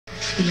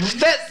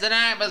That's the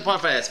night was point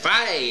for this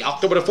Friday,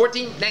 October the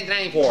 14th,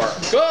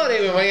 1994. Good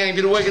evening, my young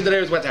people. Wiggins,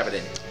 there's what's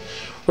happening.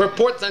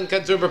 Reports on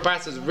consumer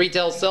prices,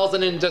 retail sales,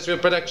 and industrial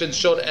production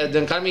showed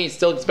the economy is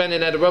still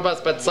expanding at a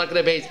robust but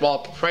sluggish pace while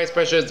price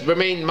pressures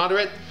remain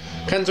moderate.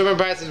 Consumer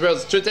prices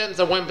rose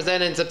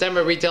 0.2% in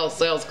September. Retail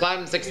sales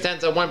climbed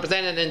 0.6%,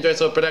 and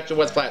industrial production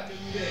was flat.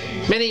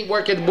 Many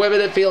working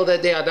women feel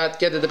that they are not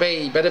getting the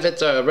pay,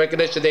 benefits, or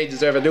recognition they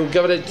deserve. A new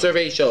government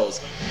survey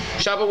shows.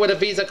 Shopping with a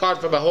Visa card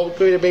from a home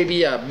creator may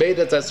be made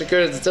as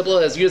secure as simple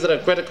as using a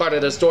credit card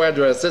at a store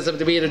under a system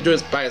to be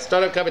introduced by a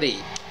startup company.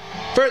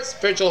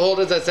 First, virtual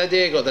holders at San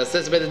Diego. The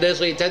system is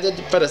initially intended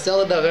for the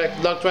selling of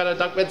electronic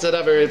documents and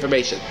other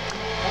information.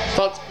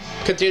 Fox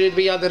continued to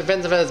be on the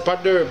defensive as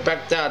partner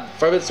backed out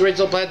from its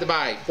original plan to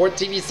buy 4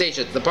 TV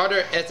stations. The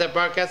partner, SF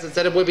Broadcasting,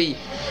 said it would be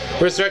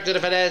restricted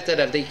if it asked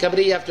of the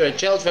company after a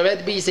challenge from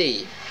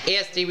NBC.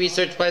 AST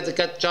Research plans to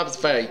cut jobs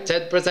by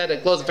 10%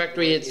 and close the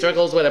factory. It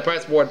struggles with a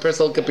price war on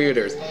personal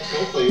computers.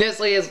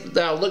 Nestle is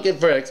now looking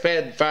for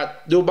expand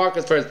new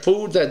markets for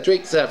foods and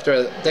drinks after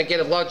a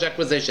decade of large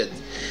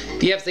acquisitions.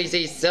 The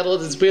FCC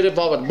settled a dispute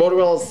involved with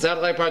Motorola's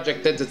satellite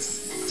project. The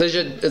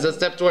decision is a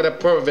step toward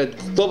improving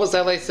global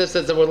satellite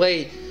systems that will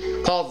lay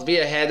calls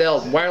via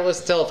handheld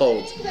wireless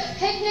telephones.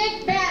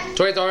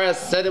 Toys R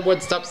Us said it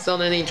would stop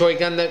selling any toy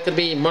gun that could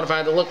be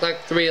modified to look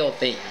like the real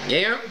thing.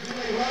 Yeah?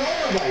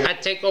 A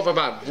takeover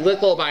by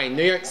political by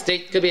New York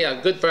State could be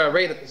a good for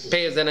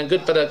ratepayers and a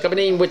good for the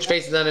company, which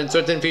faces an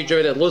uncertain future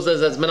if it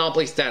loses its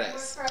monopoly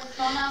status.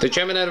 The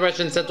chairman of the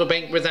Russian central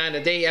bank resigned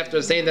a day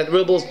after saying that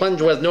ruble's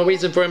plunge was no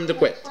reason for him to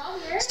quit.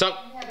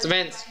 Stock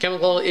events,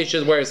 chemical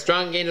issues were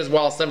strong gainers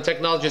while some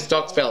technology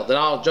stocks fell. The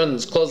Dow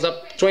Jones closed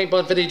up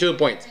 20.52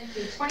 points.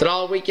 The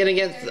dollar weakened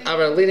against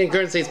our leading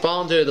currencies,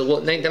 falling to the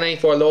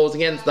 1994 lows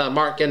against the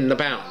mark and the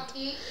pound.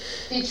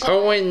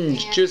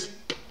 Orange juice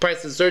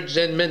prices surged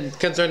amid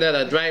concern that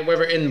a dry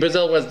weather in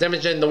Brazil was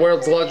damaging the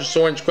world's largest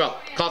orange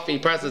crop. Coffee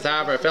prices,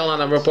 however, fell on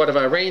a report of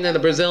a rain in the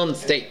Brazilian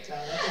state.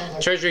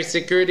 Treasury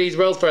securities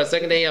rose for a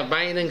second day of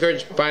buying,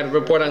 encouraged by the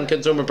report on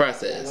consumer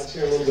prices. Let's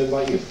hear a little bit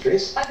about you,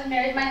 Grace. I've been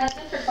married to my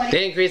husband for 20 years.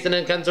 The increase in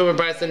the consumer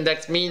price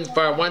index means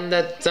for one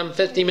that some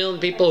 50 million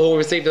people who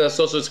receive the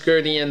Social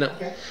Security and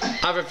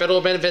other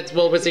federal benefits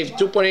will receive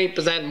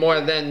 2.8% more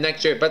than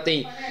next year, but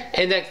the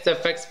index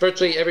affects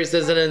virtually every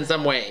citizen in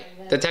some way.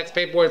 The tax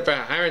paperwork for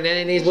hiring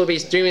entities will be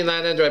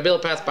streamlined under a bill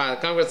passed by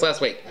Congress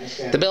last week.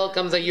 The bill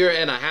comes a year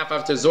and a half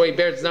after Zoe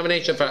Baird's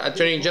nomination for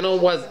Attorney General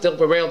was still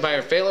derailed by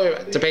her failure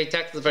to pay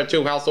taxes for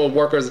 2 household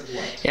workers,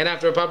 and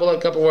after a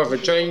public couple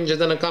of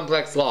changes in a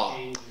complex law.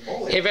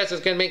 Investors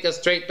can make a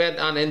straight bet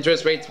on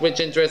interest rates, which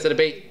interests the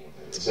debate.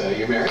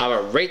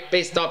 Our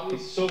rate-based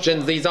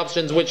options, these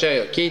options which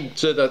are keyed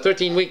to the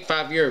 13-week,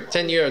 5-year,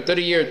 10-year,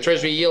 30-year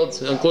Treasury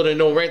yields, including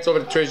no rates over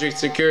the Treasury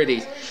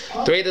securities.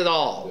 To rate it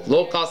all,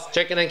 low-cost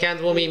checking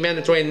accounts will be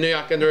mandatory in New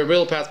York under a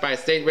rule passed by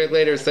state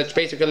regulators. Such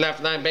basic and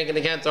left-line banking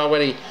accounts are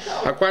already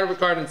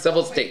required in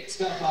several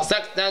states.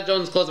 Stocks Dow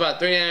Jones closed about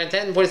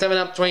 39.10, 47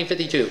 up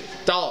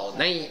 20.52. Dollar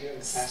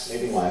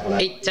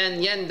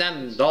 8.10 yen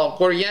down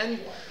 $1.25 yen.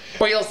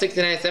 Oil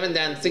 69.7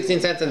 down 16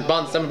 cents and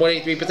bonds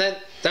 7.83%.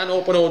 Down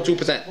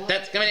 0.02%.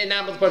 That's coming in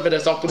now for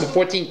this October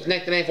 14th,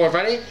 1994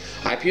 Friday.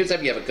 I hope you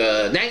have a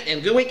good night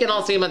and good week, and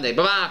I'll see you Monday.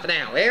 Bye-bye for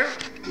now. Here.